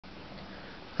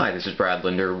Hi, this is Brad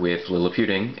Linder with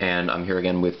Liliputing, and I'm here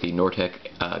again with the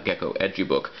NorhTec Gecko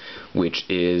Edubook, which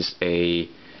is a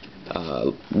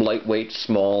lightweight,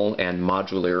 small, and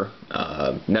modular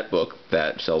netbook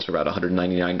that sells for about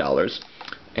 $199.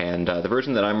 And the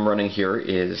version that I'm running here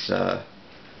is that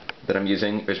I'm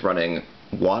using is running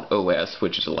WattOS,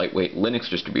 which is a lightweight Linux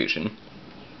distribution.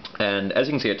 And as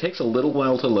you can see, it takes a little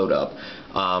while to load up.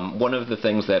 One of the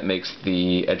things that makes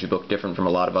the Edubook different from a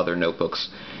lot of other notebooks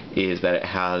is that it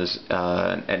has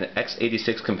an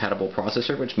x86 compatible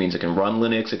processor, which means it can run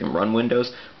Linux, it can run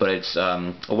Windows, but it's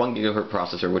a 1 GHz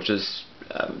processor, which is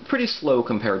pretty slow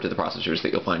compared to the processors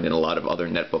that you'll find in a lot of other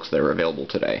netbooks that are available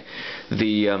today.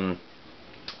 The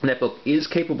netbook is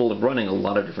capable of running a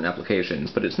lot of different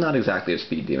applications, but it's not exactly a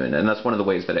speed demon, and that's one of the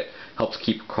ways that it helps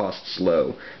keep costs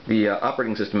low. The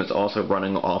operating system is also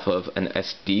running off of an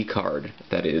SD card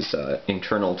that is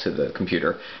internal to the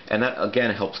computer, and that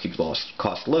again helps keep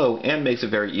costs low and makes it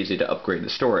very easy to upgrade the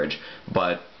storage,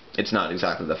 but it's not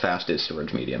exactly the fastest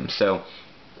storage medium. So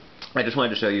I just wanted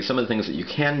to show you some of the things that you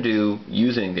can do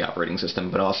using the operating system,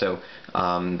 but also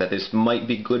that this might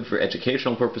be good for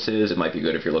educational purposes. It might be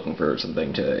good if you're looking for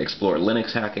something to explore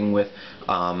Linux hacking with,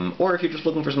 or if you're just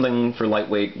looking for something for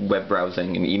lightweight web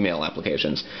browsing and email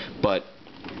applications. But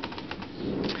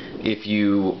if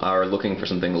you are looking for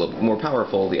something a little bit more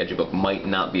powerful, the Edubook might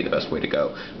not be the best way to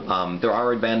go. There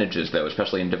are advantages, though,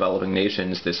 especially in developing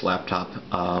nations. This laptop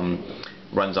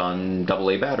runs on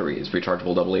AA batteries,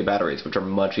 rechargeable AA batteries, which are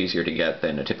much easier to get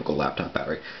than a typical laptop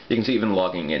battery. You can see even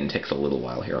logging in takes a little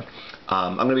while here.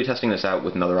 I'm going to be testing this out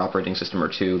with another operating system or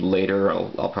two later.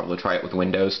 I'll probably try it with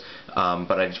Windows,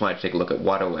 but I just wanted to take a look at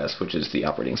WattOS, which is the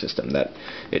operating system that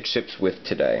it ships with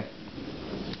today.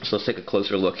 So let's take a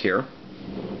closer look here.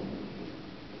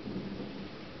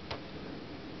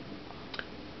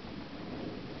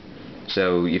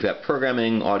 So you've got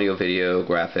programming, audio, video,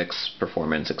 graphics,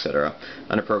 performance, etc.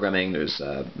 Under programming, there's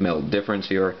meld difference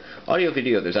here. Audio,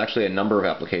 video, there's actually a number of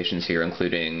applications here,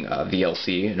 including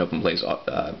VLC, an open place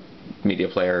media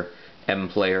player, M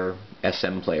player,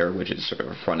 SM player, which is sort of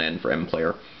a front end for M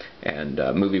player, and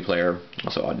movie player,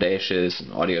 also Audacious,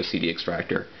 an audio CD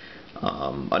extractor.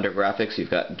 Under graphics, you've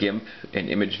got GIMP, an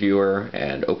image viewer,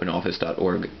 and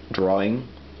OpenOffice.org drawing.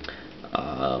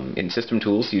 In System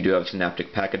Tools, you do have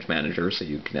Synaptic Package Manager, so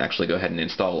you can actually go ahead and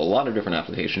install a lot of different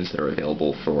applications that are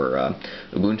available for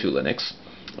Ubuntu Linux.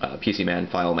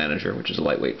 PCMan File Manager, which is a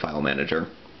lightweight file manager.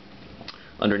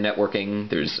 Under networking,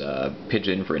 there's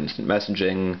Pigeon for instant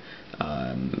messaging,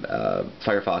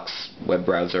 Firefox web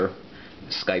browser,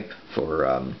 Skype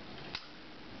for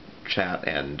chat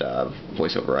and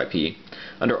voice over IP.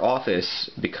 Under Office,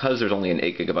 because there's only an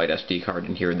 8 GB SD card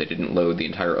in here, they didn't load the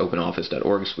entire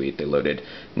OpenOffice.org suite. They loaded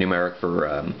Numeric for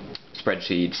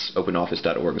spreadsheets,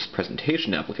 OpenOffice.org's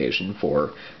presentation application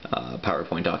for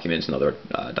PowerPoint documents and other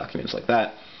documents like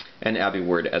that, and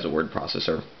AbiWord as a word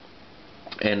processor.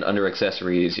 And under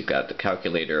accessories, you've got the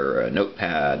calculator,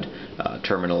 notepad,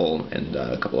 terminal, and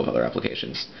a couple of other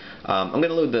applications. I'm going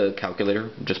to load the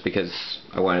calculator just because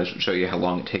I wanted to show you how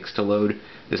long it takes to load.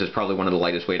 This is probably one of the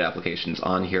lightest weight applications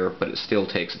on here, but it still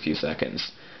takes a few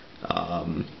seconds.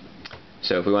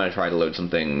 So if we want to try to load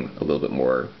something a little bit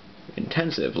more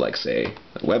intensive, like say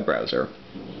a web browser,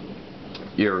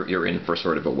 you're in for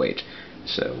sort of a wait.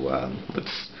 So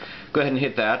let's go ahead and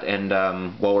hit that, and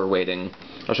while we're waiting,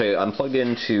 I'll show you. I'm plugged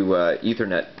into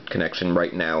Ethernet connection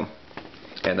right now,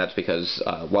 and that's because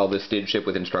while this did ship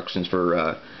with instructions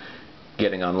for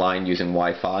getting online using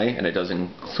Wi-Fi, and it does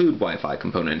include Wi-Fi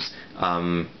components,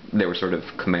 they were sort of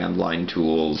command line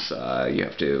tools. You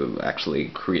have to actually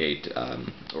create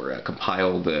or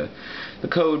compile the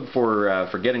code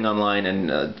for getting online,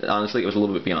 and honestly, it was a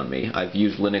little bit beyond me. I've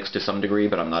used Linux to some degree,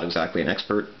 but I'm not exactly an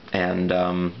expert, and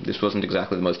this wasn't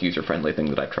exactly the most user-friendly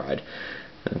thing that I've tried.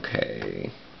 Okay.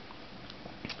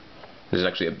 This is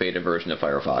actually a beta version of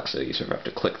Firefox, so you sort of have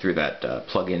to click through that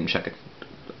plugin, check it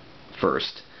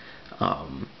first.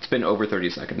 It's been over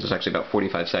 30 seconds. It's actually about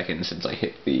 45 seconds since I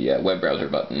hit the web browser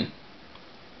button.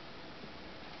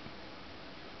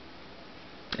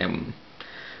 And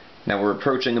now we're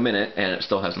approaching a minute, and it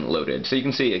still hasn't loaded. So you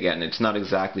can see, again, it's not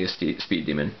exactly a speed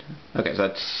demon. Okay, so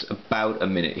that's about a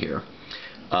minute here.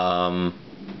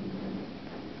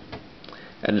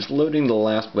 And it's loading the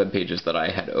last web pages that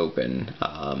I had open,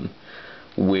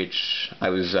 which I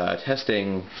was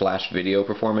testing Flash video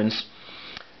performance.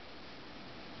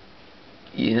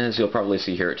 As you'll probably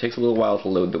see here, it takes a little while to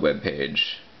load the web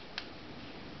page.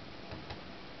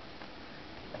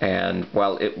 And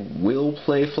while it will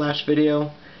play Flash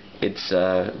video, it's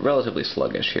relatively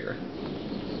sluggish here.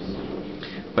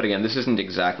 But again, this isn't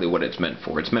exactly what it's meant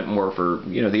for. It's meant more for,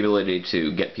 you know, the ability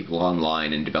to get people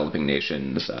online in developing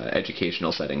nations,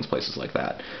 educational settings, places like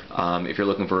that. If you're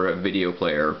looking for a video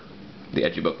player, the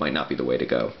Edubook might not be the way to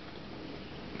go.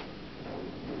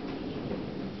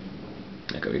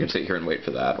 Okay, we can sit here and wait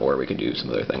for that, or we can do some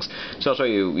other things. So I'll show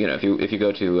you, you know, if you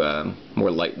go to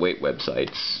more lightweight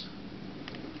websites.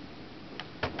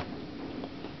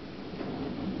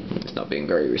 It's not being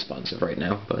very responsive right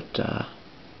now, but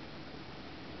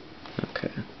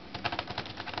okay.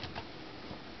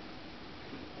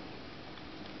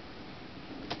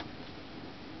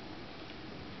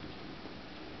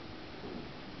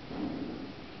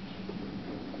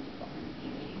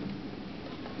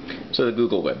 So the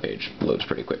Google web page loads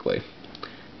pretty quickly.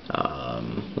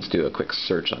 Let's do a quick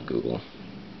search on Google.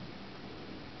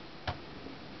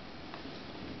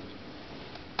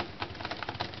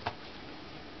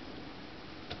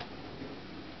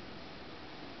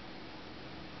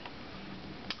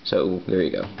 So there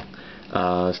you go.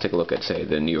 Let's take a look at, say,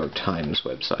 the New York Times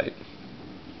website.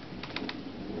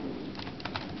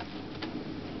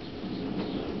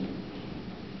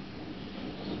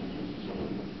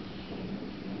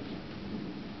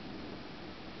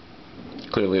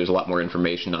 Clearly there's a lot more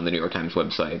information on the New York Times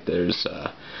website. There's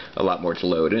a lot more to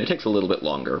load, and it takes a little bit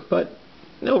longer, but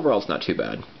overall it's not too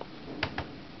bad.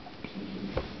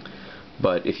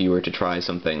 But if you were to try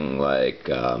something like,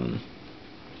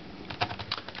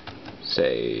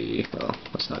 say, well,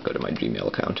 let's not go to my Gmail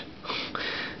account.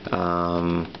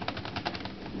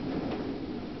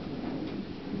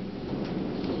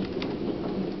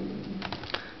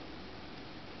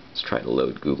 Let's try to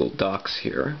load Google Docs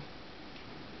here.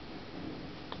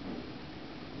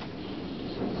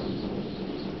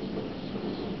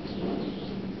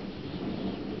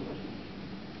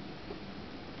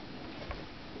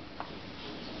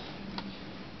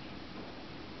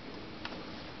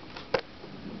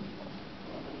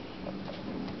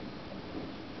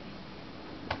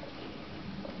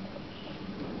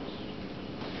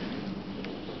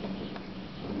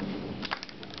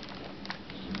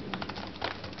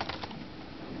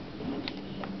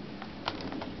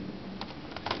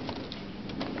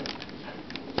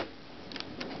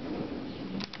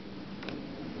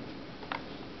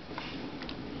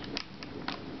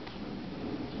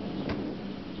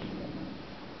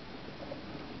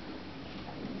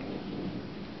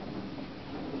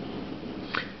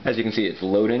 As you can see, it's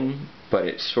loading, but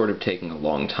it's sort of taking a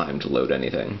long time to load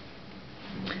anything.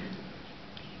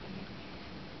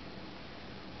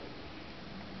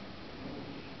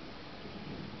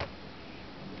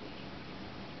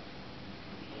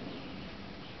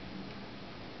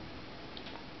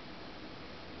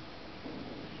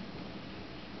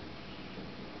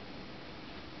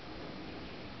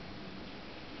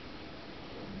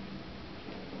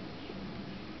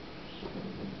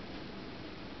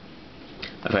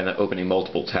 I find that opening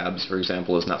multiple tabs, for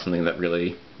example, is not something that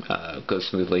really goes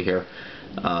smoothly here.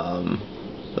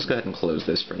 Let's go ahead and close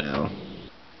this for now.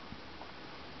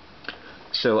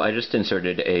 So I just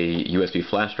inserted a USB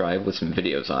flash drive with some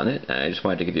videos on it, and I just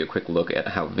wanted to give you a quick look at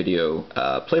how video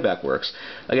playback works.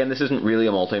 Again, this isn't really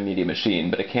a multimedia machine,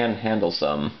 but it can handle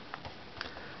some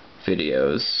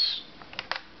videos.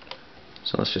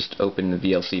 So let's just open the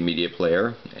VLC media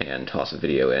player and toss a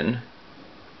video in.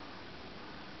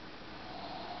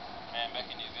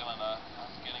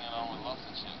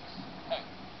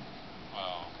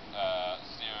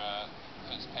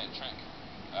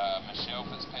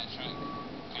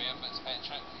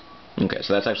 Okay,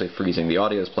 so that's actually freezing. The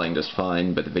audio is playing just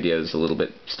fine, but the video is a little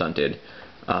bit stunted.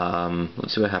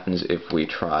 Let's see what happens if we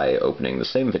try opening the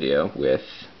same video with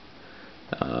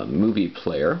movie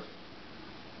player.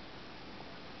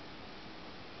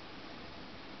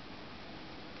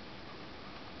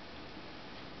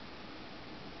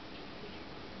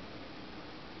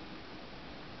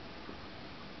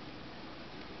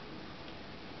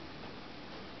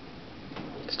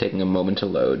 It's taking a moment to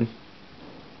load.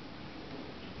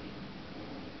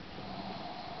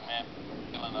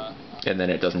 And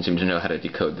then it doesn't seem to know how to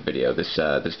decode the video. This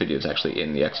video is actually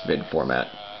in the XVID format.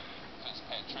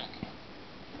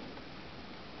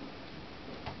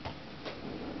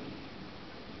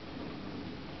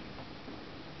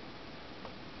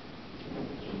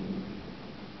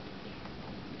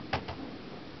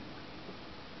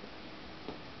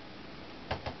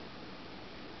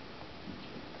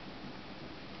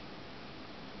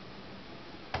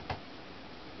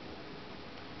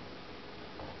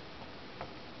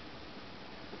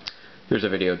 Here's a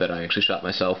video that I actually shot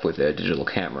myself with a digital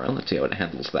camera. Let's see how it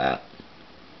handles that.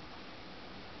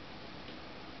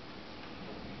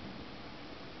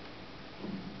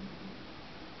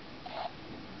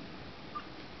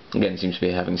 again, seems to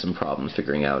be having some problems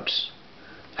figuring out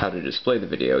how to display the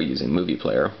video using Movie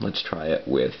Player. Let's try it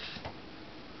with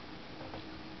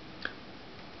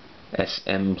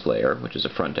SM Player, which is a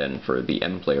front end for the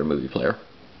M Player Movie Player.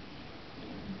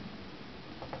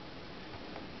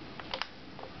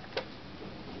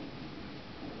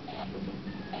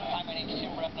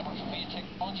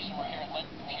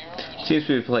 Seems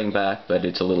to be playing back, but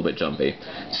it's a little bit jumpy.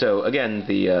 So again,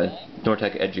 the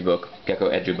NorhTec Edubook, Gecko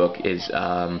Edubook, is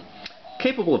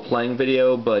capable of playing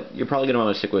video, but you're probably going to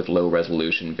want to stick with low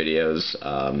resolution videos.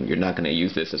 You're not going to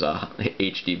use this as a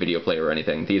HD video player or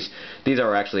anything. These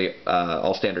are actually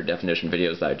all standard definition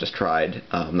videos that I just tried.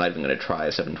 I'm not even going to try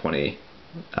a 720.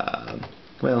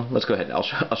 Well, let's go ahead. I'll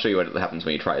show you what happens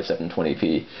when you try a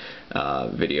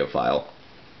 720p video file.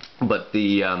 But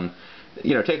the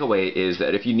takeaway is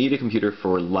that if you need a computer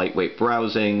for lightweight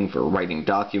browsing, for writing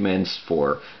documents,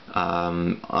 for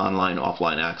online,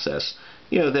 offline access,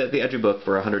 the Edubook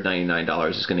for $199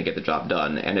 is going to get the job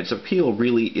done. And its appeal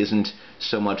really isn't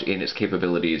so much in its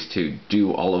capabilities to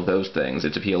do all of those things.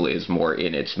 Its appeal is more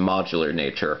in its modular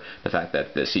nature, the fact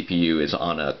that the CPU is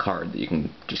on a card that you can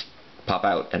just pop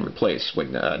out and replace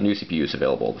when new CPU is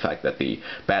available. The fact that the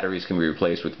batteries can be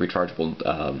replaced with rechargeable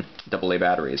AA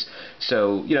batteries.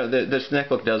 So, this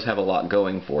netbook does have a lot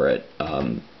going for it.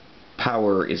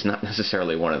 Power is not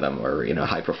necessarily one of them, or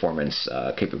high performance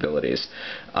capabilities.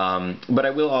 But I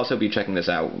will also be checking this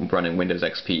out running Windows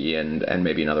XP and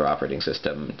maybe another operating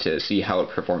system to see how it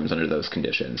performs under those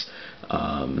conditions.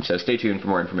 So stay tuned for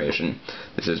more information.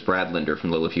 This is Brad Linder from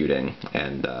Liliputing,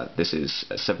 and this is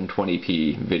a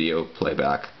 720p video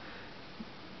playback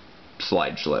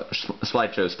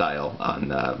slideshow style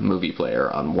on Movie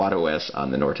Player on WattOS on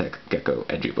the NorhTec Gecko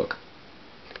Edubook.